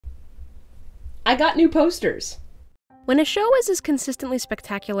I got new posters! When a show is as consistently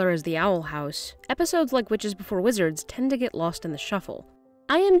spectacular as The Owl House, episodes like Witches Before Wizards tend to get lost in the shuffle.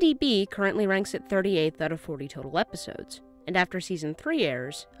 IMDb currently ranks it 38th out of 40 total episodes, and after Season 3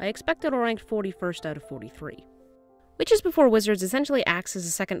 airs, I expect it'll rank 41st out of 43. Witches Before Wizards essentially acts as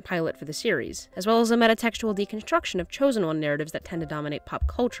a second pilot for the series, as well as a metatextual deconstruction of Chosen One narratives that tend to dominate pop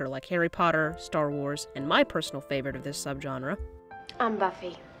culture like Harry Potter, Star Wars, and my personal favorite of this subgenre. I'm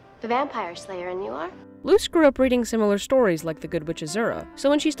Buffy, the vampire slayer, and you are? Luce grew up reading similar stories like The Good Witch Azura, so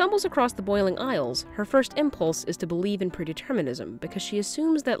when she stumbles across the Boiling Isles, her first impulse is to believe in predeterminism because she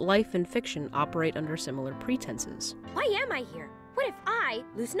assumes that life and fiction operate under similar pretenses. Why am I here? What if I,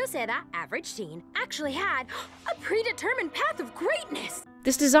 Luce Noceda, average teen, actually had a predetermined path of greatness?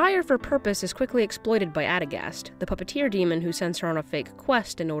 This desire for purpose is quickly exploited by Adagast, the puppeteer demon who sends her on a fake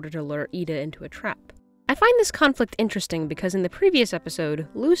quest in order to lure Ida into a trap. I find this conflict interesting because in the previous episode,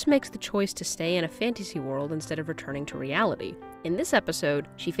 Luce makes the choice to stay in a fantasy world instead of returning to reality. In this episode,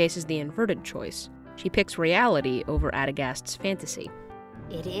 she faces the inverted choice. She picks reality over Adagast's fantasy.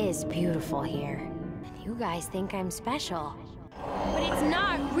 It is beautiful here, and you guys think I'm special. But it's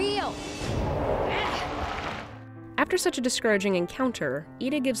not real! After such a discouraging encounter,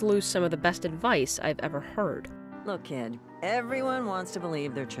 Ida gives Luce some of the best advice I've ever heard. Look, kid, everyone wants to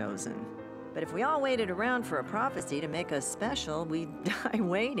believe they're chosen. But if we all waited around for a prophecy to make us special, we'd die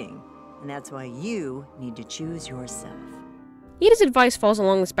waiting. And that's why you need to choose yourself. Ida's advice falls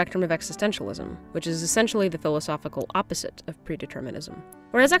along the spectrum of existentialism, which is essentially the philosophical opposite of predeterminism.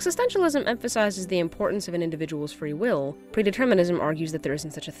 Whereas existentialism emphasizes the importance of an individual's free will, predeterminism argues that there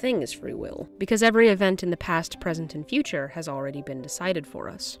isn't such a thing as free will, because every event in the past, present, and future has already been decided for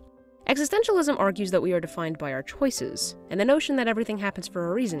us. Existentialism argues that we are defined by our choices, and the notion that everything happens for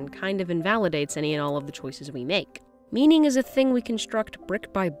a reason kind of invalidates any and all of the choices we make. Meaning is a thing we construct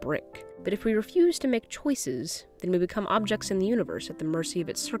brick by brick, but if we refuse to make choices, then we become objects in the universe at the mercy of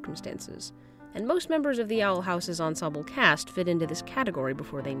its circumstances, and most members of the Owl House's ensemble cast fit into this category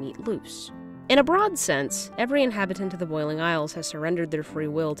before they meet Luce. In a broad sense, every inhabitant of the Boiling Isles has surrendered their free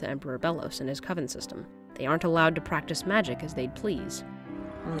will to Emperor Bellos and his coven system. They aren't allowed to practice magic as they'd please.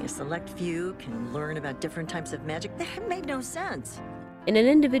 Only a select few can learn about different types of magic. That made no sense. In an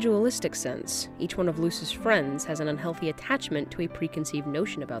individualistic sense, each one of Luce's friends has an unhealthy attachment to a preconceived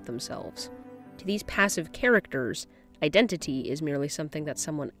notion about themselves. To these passive characters, identity is merely something that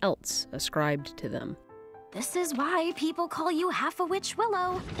someone else ascribed to them. This is why people call you half a witch,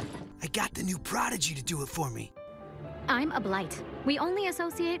 Willow. I got the new prodigy to do it for me. I'm a blight. We only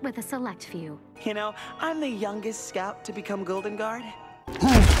associate with a select few. You know, I'm the youngest scout to become Golden Guard. Who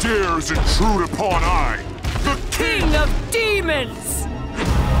dares intrude upon I, the King of Demons?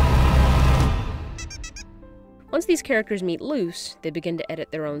 Once these characters meet Luce, they begin to edit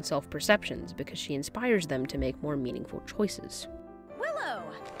their own self-perceptions because she inspires them to make more meaningful choices. Willow!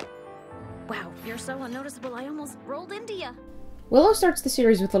 Wow, you're so unnoticeable I almost rolled into you. Willow starts the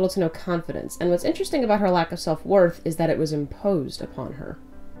series with little to no confidence, and what's interesting about her lack of self-worth is that it was imposed upon her.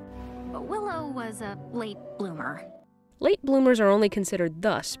 Willow was a late bloomer. Late bloomers are only considered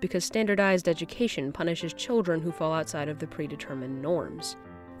thus because standardized education punishes children who fall outside of the predetermined norms.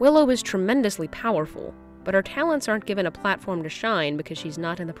 Willow is tremendously powerful, but her talents aren't given a platform to shine because she's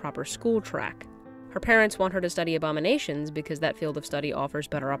not in the proper school track. Her parents want her to study abominations because that field of study offers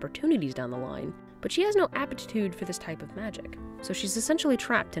better opportunities down the line, but she has no aptitude for this type of magic, so she's essentially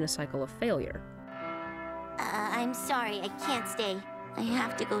trapped in a cycle of failure. I'm sorry, I can't stay. I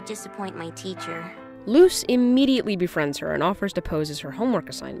have to go disappoint my teacher. Luce immediately befriends her and offers to pose as her homework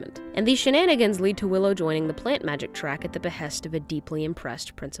assignment, and these shenanigans lead to Willow joining the plant magic track at the behest of a deeply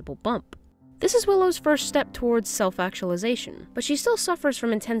impressed Principal Bump. This is Willow's first step towards self-actualization, but she still suffers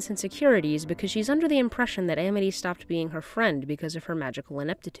from intense insecurities because she's under the impression that Amity stopped being her friend because of her magical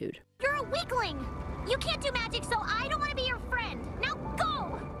ineptitude. You're a weakling! You can't do magic, so I don't want to be your friend! Now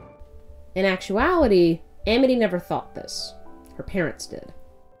go! In actuality, Amity never thought this. Her parents did.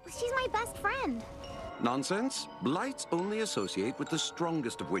 She's my best friend. Nonsense. Blights only associate with the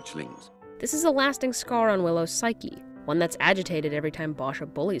strongest of witchlings. This is a lasting scar on Willow's psyche, one that's agitated every time Basha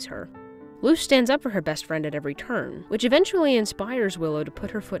bullies her. Luce stands up for her best friend at every turn, which eventually inspires Willow to put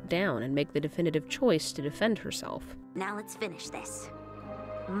her foot down and make the definitive choice to defend herself. Now let's finish this.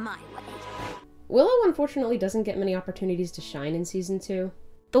 My way. Willow unfortunately doesn't get many opportunities to shine in Season 2.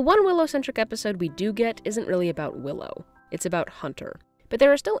 The one Willow-centric episode we do get isn't really about Willow. It's about Hunter. But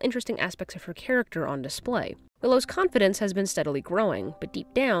there are still interesting aspects of her character on display. Willow's confidence has been steadily growing, but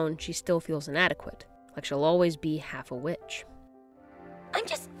deep down, she still feels inadequate, like she'll always be half a witch. I'm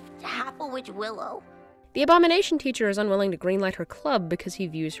just half a witch, Willow. The Abomination teacher is unwilling to greenlight her club because he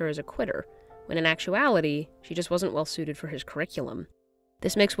views her as a quitter, when in actuality, she just wasn't well suited for his curriculum.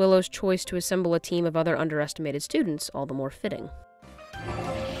 This makes Willow's choice to assemble a team of other underestimated students all the more fitting.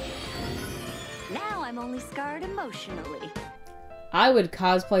 Now I'm only scarred emotionally. I would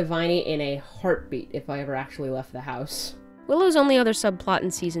cosplay Viney in a heartbeat if I ever actually left the house. Willow's only other subplot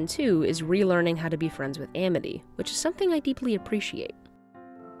in Season 2 is relearning how to be friends with Amity, which is something I deeply appreciate.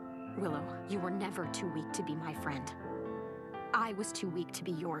 Willow, you were never too weak to be my friend. I was too weak to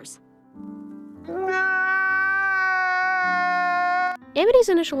be yours. Amity's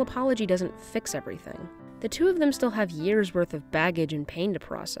initial apology doesn't fix everything. The two of them still have years' worth of baggage and pain to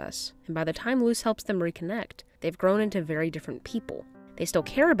process, and by the time Luce helps them reconnect, they've grown into very different people. They still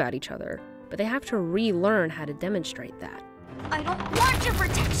care about each other, but they have to relearn how to demonstrate that. I don't want your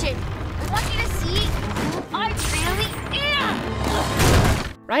protection! I want you to see who I really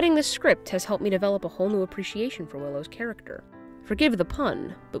am! Writing this script has helped me develop a whole new appreciation for Willow's character. Forgive the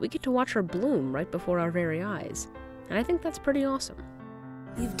pun, but we get to watch her bloom right before our very eyes, and I think that's pretty awesome.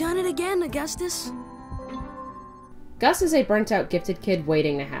 You've done it again, Augustus. Gus is a burnt-out gifted kid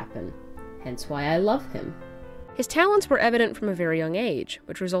waiting to happen, hence why I love him. His talents were evident from a very young age,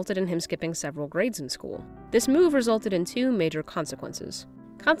 which resulted in him skipping several grades in school. This move resulted in two major consequences.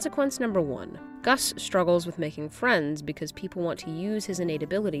 Consequence number 1. Gus struggles with making friends because people want to use his innate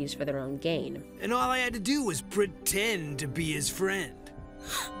abilities for their own gain. And all I had to do was pretend to be his friend.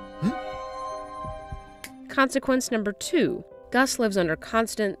 Consequence number 2. Gus lives under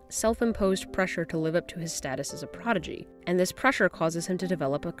constant, self-imposed pressure to live up to his status as a prodigy, and this pressure causes him to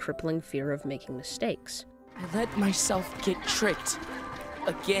develop a crippling fear of making mistakes. I let myself get tricked.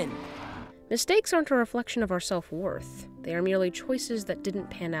 Again. Mistakes aren't a reflection of our self-worth. They are merely choices that didn't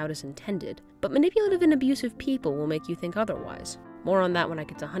pan out as intended, but manipulative and abusive people will make you think otherwise. More on that when I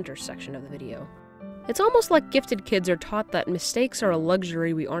get to Hunter's section of the video. It's almost like gifted kids are taught that mistakes are a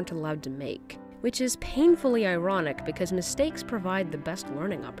luxury we aren't allowed to make, which is painfully ironic because mistakes provide the best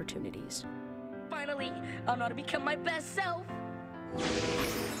learning opportunities. Finally, I'll know how to become my best self.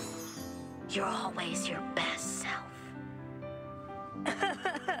 You're always your best self.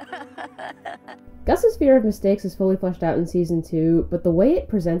 Gus's fear of mistakes is fully fleshed out in Season 2, but the way it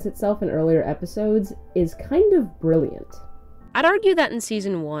presents itself in earlier episodes is kind of brilliant. I'd argue that in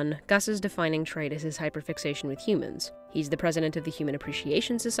Season 1, Gus's defining trait is his hyperfixation with humans. He's the president of the Human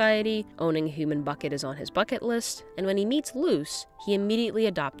Appreciation Society, owning a human bucket is on his bucket list, and when he meets Luce, he immediately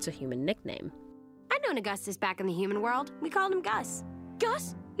adopts a human nickname. I've known Augustus back in the human world. We called him Gus.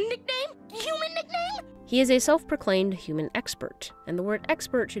 Gus? Nickname? Human nickname? He is a self-proclaimed human expert, and the word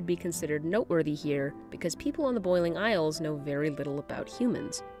expert should be considered noteworthy here because people on the Boiling Isles know very little about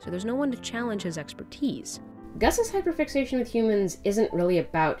humans, so there's no one to challenge his expertise. Gus's hyperfixation with humans isn't really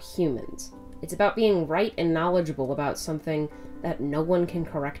about humans. It's about being right and knowledgeable about something that no one can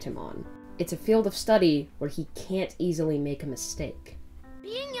correct him on. It's a field of study where he can't easily make a mistake.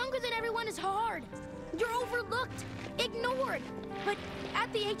 Being younger than everyone is hard. You're overlooked, ignored. But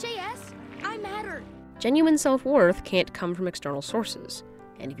at the HAS, I matter. Genuine self-worth can't come from external sources,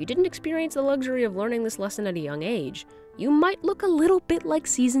 and if you didn't experience the luxury of learning this lesson at a young age, you might look a little bit like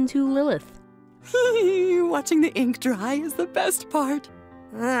Season 2 Lilith. Watching the ink dry is the best part.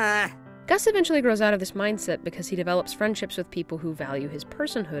 Gus eventually grows out of this mindset because he develops friendships with people who value his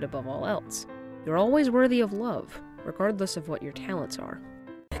personhood above all else. You're always worthy of love, regardless of what your talents are.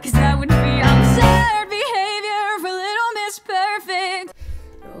 'Cause that would be absurd behavior for little Miss Perfect.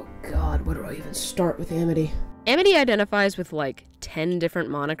 Oh god, where do I even start with Amity? Amity identifies with like 10 different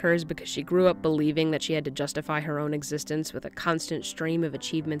monikers because she grew up believing that she had to justify her own existence with a constant stream of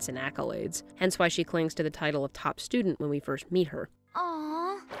achievements and accolades, hence why she clings to the title of top student when we first meet her.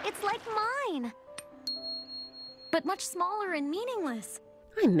 Aww, it's like mine. But much smaller and meaningless.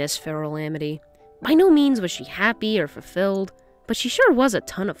 I miss feral Amity. By no means was she happy or fulfilled, but she sure was a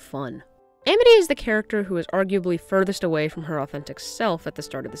ton of fun. Amity is the character who is arguably furthest away from her authentic self at the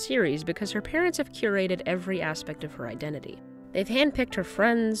start of the series because her parents have curated every aspect of her identity. They've handpicked her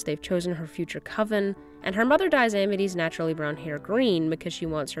friends, they've chosen her future coven, and her mother dyes Amity's naturally brown hair green because she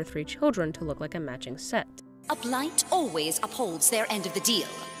wants her 3 children to look like a matching set. A blight always upholds their end of the deal.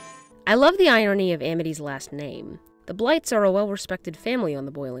 I love the irony of Amity's last name. The Blights are a well-respected family on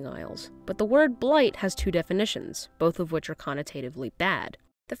the Boiling Isles, but the word blight has 2 definitions, both of which are connotatively bad.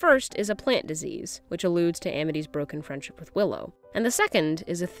 The first is a plant disease, which alludes to Amity's broken friendship with Willow, and the second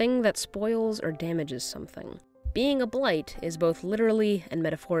is a thing that spoils or damages something. Being a blight is both literally and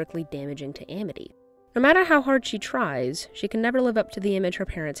metaphorically damaging to Amity. No matter how hard she tries, she can never live up to the image her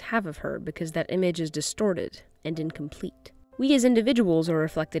parents have of her because that image is distorted and incomplete. We as individuals are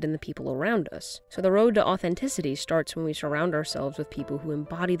reflected in the people around us, so the road to authenticity starts when we surround ourselves with people who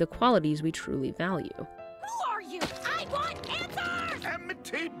embody the qualities we truly value. Who are you? I want answers!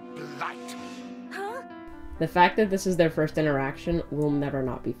 Amity Blight. Huh? The fact that this is their first interaction will never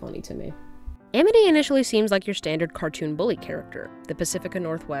not be funny to me. Amity initially seems like your standard cartoon bully character, the Pacifica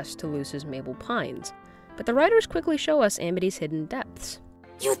Northwest to Luce's Mabel Pines, but the writers quickly show us Amity's hidden depths.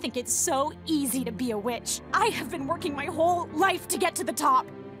 You think it's so easy to be a witch. I have been working my whole life to get to the top.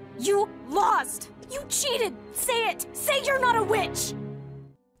 You lost. You cheated. Say it. Say you're not a witch.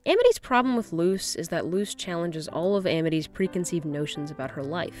 Amity's problem with Luce is that Luce challenges all of Amity's preconceived notions about her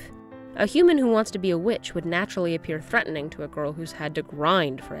life. A human who wants to be a witch would naturally appear threatening to a girl who's had to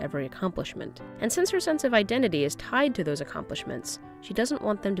grind for every accomplishment. And since her sense of identity is tied to those accomplishments, she doesn't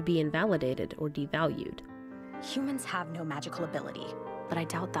want them to be invalidated or devalued. Humans have no magical ability, but I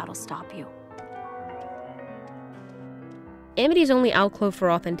doubt that'll stop you. Amity's only alcove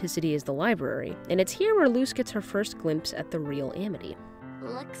for authenticity is the library, and it's here where Luce gets her first glimpse at the real Amity.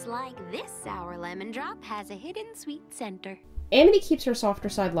 Looks like this sour lemon drop has a hidden sweet center. Amity keeps her softer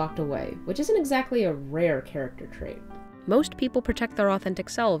side locked away, which isn't exactly a rare character trait. Most people protect their authentic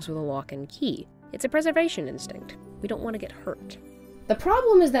selves with a lock and key. It's a preservation instinct. We don't want to get hurt. The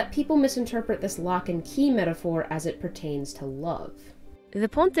problem is that people misinterpret this lock and key metaphor as it pertains to love. The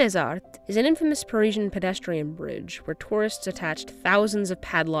Pont des Arts is an infamous Parisian pedestrian bridge where tourists attached thousands of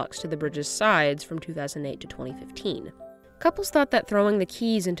padlocks to the bridge's sides from 2008 to 2015. Couples thought that throwing the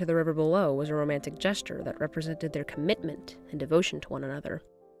keys into the river below was a romantic gesture that represented their commitment and devotion to one another.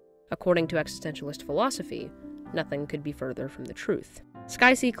 According to existentialist philosophy, nothing could be further from the truth.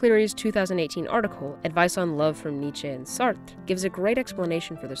 Skye Cleary's 2018 article, Advice on Love from Nietzsche and Sartre, gives a great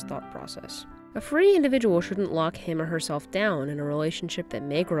explanation for this thought process. A free individual shouldn't lock him or herself down in a relationship that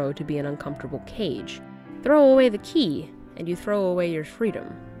may grow to be an uncomfortable cage. Throw away the key, and you throw away your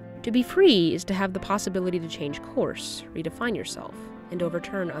freedom. To be free is to have the possibility to change course, redefine yourself, and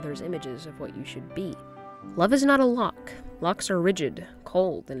overturn others' images of what you should be. Love is not a lock. Locks are rigid,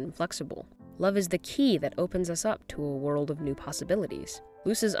 cold, and inflexible. Love is the key that opens us up to a world of new possibilities.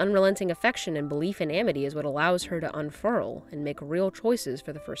 Luce's unrelenting affection and belief in Amity is what allows her to unfurl and make real choices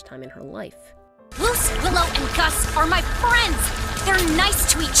for the first time in her life. Luce, Willow, and Gus are my friends! They're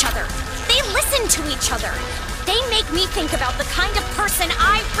nice to each other. They listen to each other. They make me think about the kind of person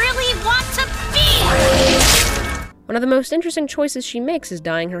I really want to be! One of the most interesting choices she makes is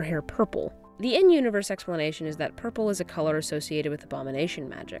dyeing her hair purple. The in-universe explanation is that purple is a color associated with abomination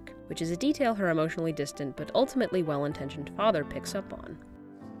magic, which is a detail her emotionally distant but ultimately well-intentioned father picks up on.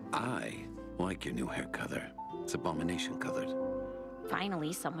 I like your new hair color. It's abomination colored.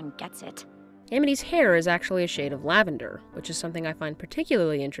 Finally, someone gets it. Amity's hair is actually a shade of lavender, which is something I find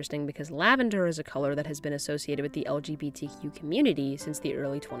particularly interesting because lavender is a color that has been associated with the LGBTQ community since the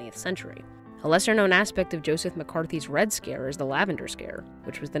early 20th century. A lesser-known aspect of Joseph McCarthy's Red Scare is the Lavender Scare,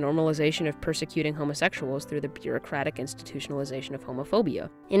 which was the normalization of persecuting homosexuals through the bureaucratic institutionalization of homophobia.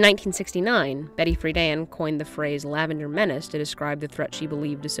 In 1969, Betty Friedan coined the phrase lavender menace to describe the threat she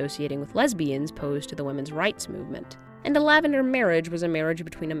believed associating with lesbians posed to the women's rights movement. And a lavender marriage was a marriage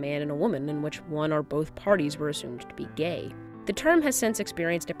between a man and a woman in which one or both parties were assumed to be gay. The term has since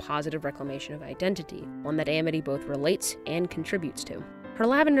experienced a positive reclamation of identity, one that Amity both relates and contributes to. Her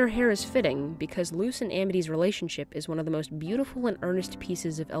lavender hair is fitting because Luce and Amity's relationship is one of the most beautiful and earnest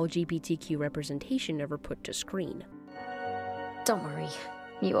pieces of LGBTQ representation ever put to screen. Don't worry.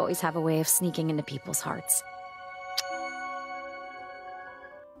 You always have a way of sneaking into people's hearts.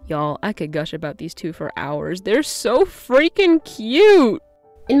 Y'all, I could gush about these two for hours. They're so freaking cute!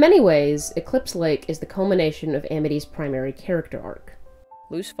 In many ways, Eclipse Lake is the culmination of Amity's primary character arc.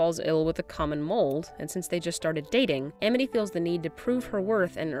 Luce falls ill with a common mold, and since they just started dating, Amity feels the need to prove her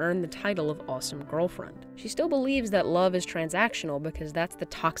worth and earn the title of awesome girlfriend. She still believes that love is transactional because that's the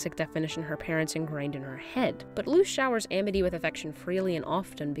toxic definition her parents ingrained in her head, but Luce showers Amity with affection freely and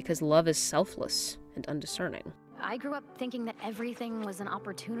often because love is selfless and undiscerning. I grew up thinking that everything was an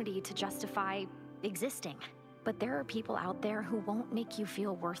opportunity to justify existing. But there are people out there who won't make you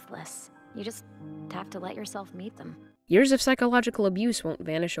feel worthless. You just have to let yourself meet them. Years of psychological abuse won't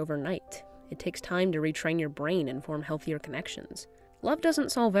vanish overnight. It takes time to retrain your brain and form healthier connections. Love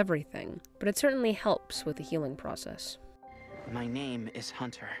doesn't solve everything, but it certainly helps with the healing process. My name is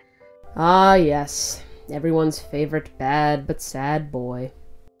Hunter. Ah, yes. Everyone's favorite bad but sad boy.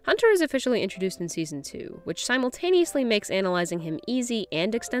 Hunter is officially introduced in Season 2, which simultaneously makes analyzing him easy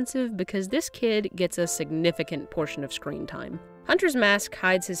and extensive because this kid gets a significant portion of screen time. Hunter's mask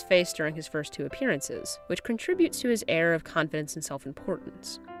hides his face during his first 2 appearances, which contributes to his air of confidence and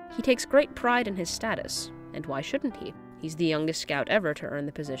self-importance. He takes great pride in his status, and why shouldn't he? He's the youngest scout ever to earn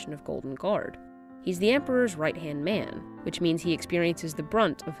the position of Golden Guard. He's the Emperor's right-hand man, which means he experiences the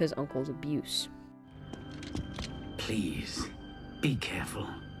brunt of his uncle's abuse. Please, be careful.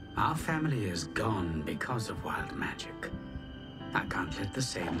 Our family is gone because of wild magic. I can't let the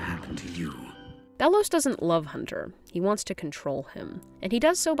same happen to you. Bellows doesn't love Hunter. He wants to control him, and he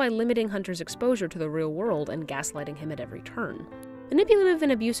does so by limiting Hunter's exposure to the real world and gaslighting him at every turn. Manipulative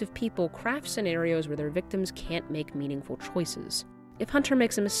and abusive people craft scenarios where their victims can't make meaningful choices. If Hunter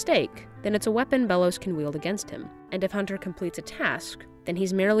makes a mistake, then it's a weapon Bellows can wield against him, and if Hunter completes a task, then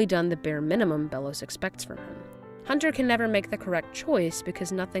he's merely done the bare minimum Bellows expects from him. Hunter can never make the correct choice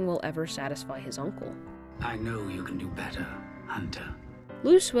because nothing will ever satisfy his uncle. I know you can do better, Hunter.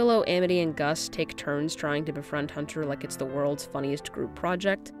 Luce, Willow, Amity, and Gus take turns trying to befriend Hunter like it's the world's funniest group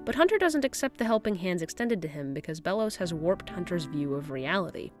project, but Hunter doesn't accept the helping hands extended to him because Bellows has warped Hunter's view of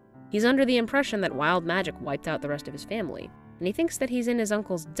reality. He's under the impression that wild magic wiped out the rest of his family, and he thinks that he's in his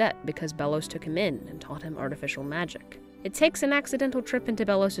uncle's debt because Bellows took him in and taught him artificial magic. It takes an accidental trip into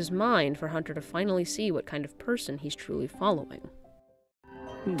Bellows' mind for Hunter to finally see what kind of person he's truly following.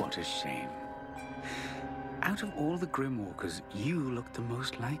 What a shame. Out of all the Grimwalkers, you look the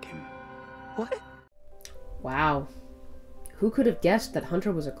most like him. What? Wow. Who could have guessed that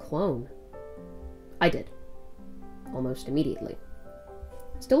Hunter was a clone? I did. Almost immediately.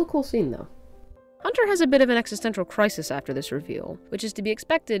 Still a cool scene, though. Hunter has a bit of an existential crisis after this reveal, which is to be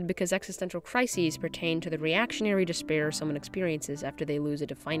expected because existential crises pertain to the reactionary despair someone experiences after they lose a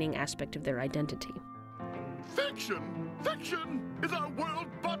defining aspect of their identity. Fiction! Fiction! Is our world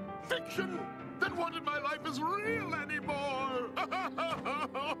but fiction? Then what in my life is real anymore?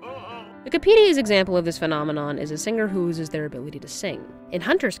 Wikipedia's example of this phenomenon is a singer who loses their ability to sing. In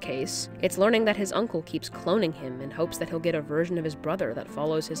Hunter's case, it's learning that his uncle keeps cloning him in hopes that he'll get a version of his brother that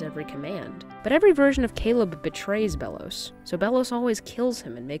follows his every command. But every version of Caleb betrays Bellows, so Bellows always kills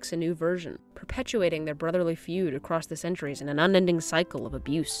him and makes a new version, perpetuating their brotherly feud across the centuries in an unending cycle of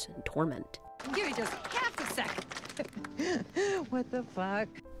abuse and torment. Give me just half a second. What the fuck?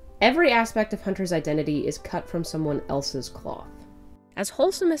 Every aspect of Hunter's identity is cut from someone else's cloth. As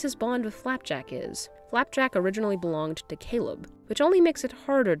wholesome as his bond with Flapjack is, Flapjack originally belonged to Caleb, which only makes it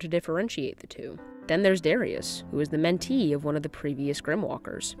harder to differentiate the two. Then there's Darius, who is the mentee of one of the previous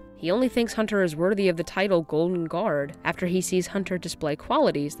Grimwalkers. He only thinks Hunter is worthy of the title Golden Guard after he sees Hunter display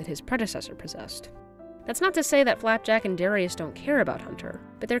qualities that his predecessor possessed. That's not to say that Flapjack and Darius don't care about Hunter,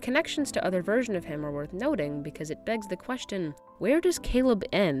 but their connections to other versions of him are worth noting because it begs the question, where does Caleb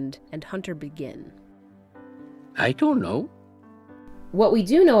end and Hunter begin? I don't know. What we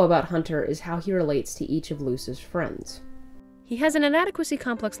do know about Hunter is how he relates to each of Luce's friends. He has an inadequacy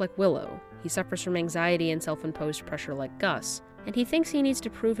complex like Willow, he suffers from anxiety and self-imposed pressure like Gus, and he thinks he needs to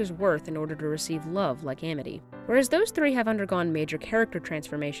prove his worth in order to receive love like Amity. Whereas those three have undergone major character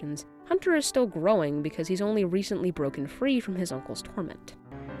transformations, Hunter is still growing because he's only recently broken free from his uncle's torment.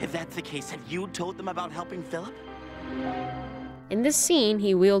 If that's the case, have you told them about helping Philip? In this scene,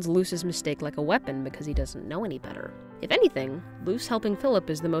 he wields Luce's mistake like a weapon because he doesn't know any better. If anything, Luce helping Philip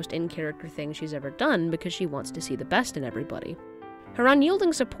is the most in-character thing she's ever done because she wants to see the best in everybody. Her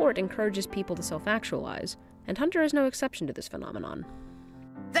unyielding support encourages people to self-actualize, and Hunter is no exception to this phenomenon.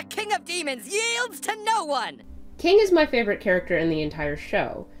 The King of Demons yields to no one! King is my favorite character in the entire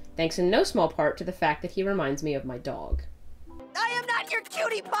show, thanks in no small part to the fact that he reminds me of my dog. I am not your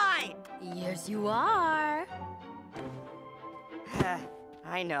cutie pie! Yes, you are.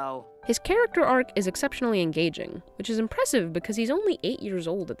 I know. His character arc is exceptionally engaging, which is impressive because he's only 8 years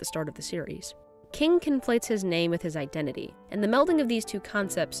old at the start of the series. King conflates his name with his identity, and the melding of these two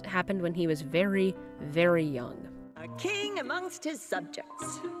concepts happened when he was very, very young. A king amongst his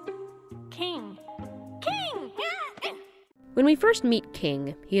subjects. King. King! When we first meet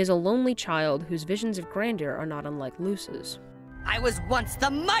King, he is a lonely child whose visions of grandeur are not unlike Luce's. I was once the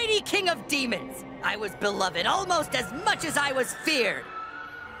mighty King of Demons. I was beloved almost as much as I was feared.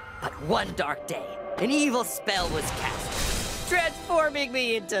 But one dark day, an evil spell was cast, transforming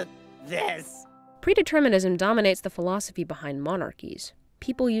me into this. Predeterminism dominates the philosophy behind monarchies.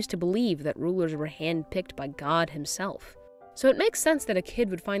 People used to believe that rulers were hand-picked by God himself. So it makes sense that a kid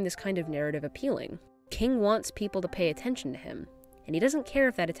would find this kind of narrative appealing. King wants people to pay attention to him, and he doesn't care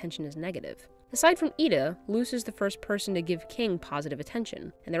if that attention is negative. Aside from Ida, Luce is the first person to give King positive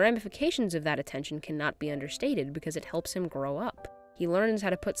attention, and the ramifications of that attention cannot be understated because it helps him grow up. He learns how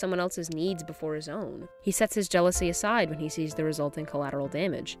to put someone else's needs before his own. He sets his jealousy aside when he sees the resulting collateral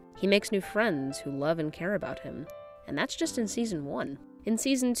damage. He makes new friends who love and care about him. And that's just in Season 1. In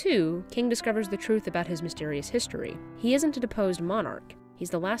Season 2, King discovers the truth about his mysterious history. He isn't a deposed monarch. He's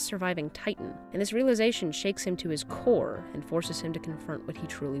the last surviving Titan, and this realization shakes him to his core and forces him to confront what he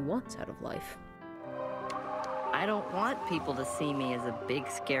truly wants out of life. I don't want people to see me as a big,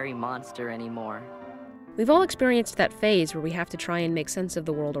 scary monster anymore. We've all experienced that phase where we have to try and make sense of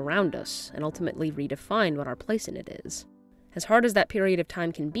the world around us, and ultimately redefine what our place in it is. As hard as that period of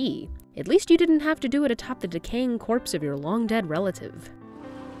time can be, at least you didn't have to do it atop the decaying corpse of your long-dead relative.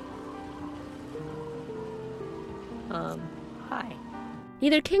 Hi.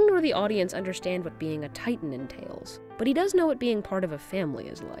 Neither King nor the audience understand what being a Titan entails, but he does know what being part of a family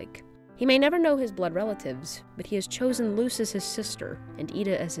is like. He may never know his blood relatives, but he has chosen Luce as his sister, and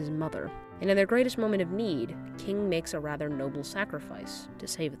Ida as his mother, and in their greatest moment of need, King makes a rather noble sacrifice to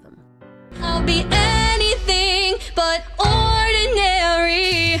save them. I'll be anything but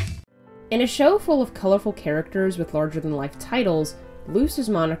ordinary. In a show full of colorful characters with larger-than-life titles, Luce's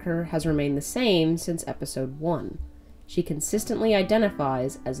moniker has remained the same since episode 1. She consistently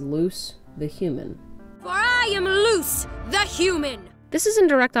identifies as Luce the Human. For I am Luce the Human! This is in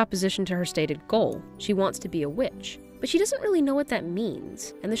direct opposition to her stated goal. She wants to be a witch, but she doesn't really know what that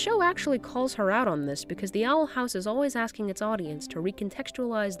means, and the show actually calls her out on this because the Owl House is always asking its audience to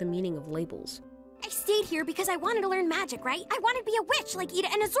recontextualize the meaning of labels. I stayed here because I wanted to learn magic, right? I wanted to be a witch like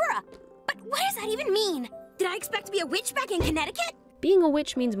Ida and Azura. But what does that even mean? Did I expect to be a witch back in Connecticut? Being a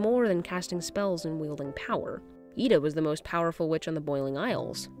witch means more than casting spells and wielding power. Ida was the most powerful witch on the Boiling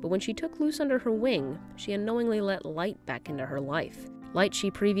Isles, but when she took Luce under her wing, she unknowingly let light back into her life. Light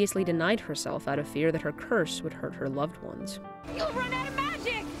she previously denied herself out of fear that her curse would hurt her loved ones. You'll run out of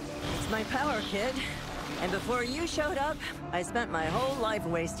magic! It's my power, kid. And before you showed up, I spent my whole life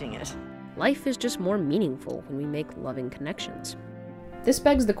wasting it. Life is just more meaningful when we make loving connections. This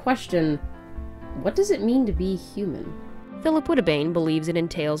begs the question, what does it mean to be human? Philip Woodabane believes it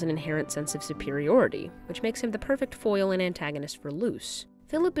entails an inherent sense of superiority, which makes him the perfect foil and antagonist for Luce.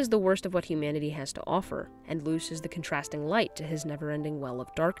 Philip is the worst of what humanity has to offer, and Luce is the contrasting light to his never-ending well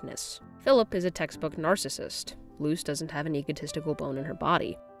of darkness. Philip is a textbook narcissist. Luce doesn't have an egotistical bone in her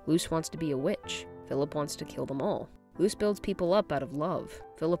body. Luce wants to be a witch. Philip wants to kill them all. Luce builds people up out of love.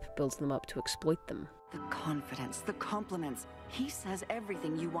 Philip builds them up to exploit them. The confidence, the compliments. He says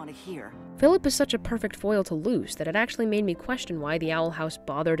everything you want to hear. Philip is such a perfect foil to Luce that it actually made me question why the Owl House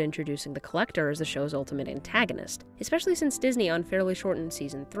bothered introducing the Collector as the show's ultimate antagonist, especially since Disney unfairly shortened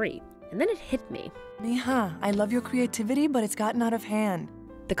Season 3. And then it hit me. Neha, I love your creativity, but it's gotten out of hand.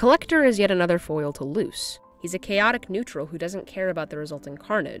 The Collector is yet another foil to Luce. He's a chaotic neutral who doesn't care about the resulting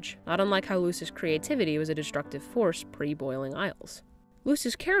carnage, not unlike how Luce's creativity was a destructive force pre-Boiling Isles.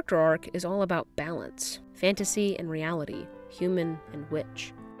 Luce's character arc is all about balance, fantasy and reality, human and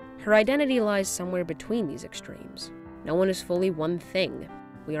witch. Her identity lies somewhere between these extremes. No one is fully one thing.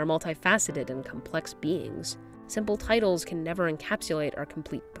 We are multifaceted and complex beings. Simple titles can never encapsulate our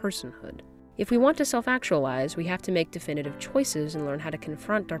complete personhood. If we want to self-actualize, we have to make definitive choices and learn how to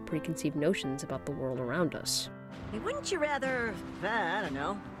confront our preconceived notions about the world around us. Hey, wouldn't you rather, I don't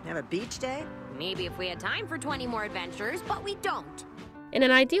know, have a beach day? Maybe if we had time for 20 more adventures, but we don't. In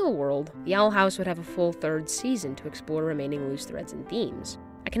an ideal world, the Owl House would have a full 3rd season to explore remaining loose threads and themes.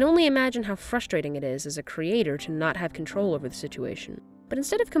 I can only imagine how frustrating it is as a creator to not have control over the situation. But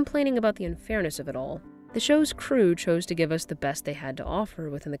instead of complaining about the unfairness of it all, the show's crew chose to give us the best they had to offer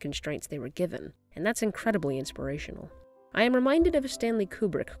within the constraints they were given, and that's incredibly inspirational. I am reminded of a Stanley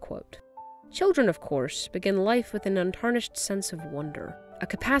Kubrick quote. Children, of course, begin life with an untarnished sense of wonder, a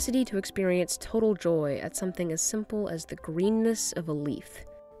capacity to experience total joy at something as simple as the greenness of a leaf.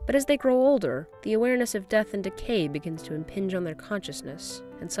 But as they grow older, the awareness of death and decay begins to impinge on their consciousness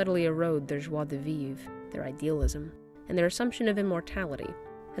and subtly erode their joie de vivre, their idealism, and their assumption of immortality.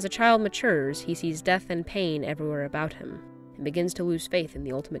 As a child matures, he sees death and pain everywhere about him, and begins to lose faith in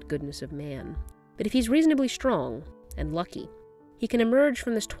the ultimate goodness of man. But if he's reasonably strong, and lucky, he can emerge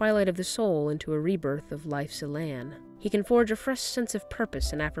from this twilight of the soul into a rebirth of life's elan. He can forge a fresh sense of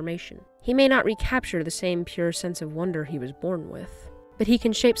purpose and affirmation. He may not recapture the same pure sense of wonder he was born with, but he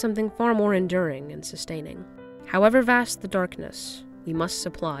can shape something far more enduring and sustaining. However vast the darkness, we must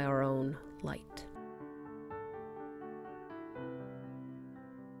supply our own light.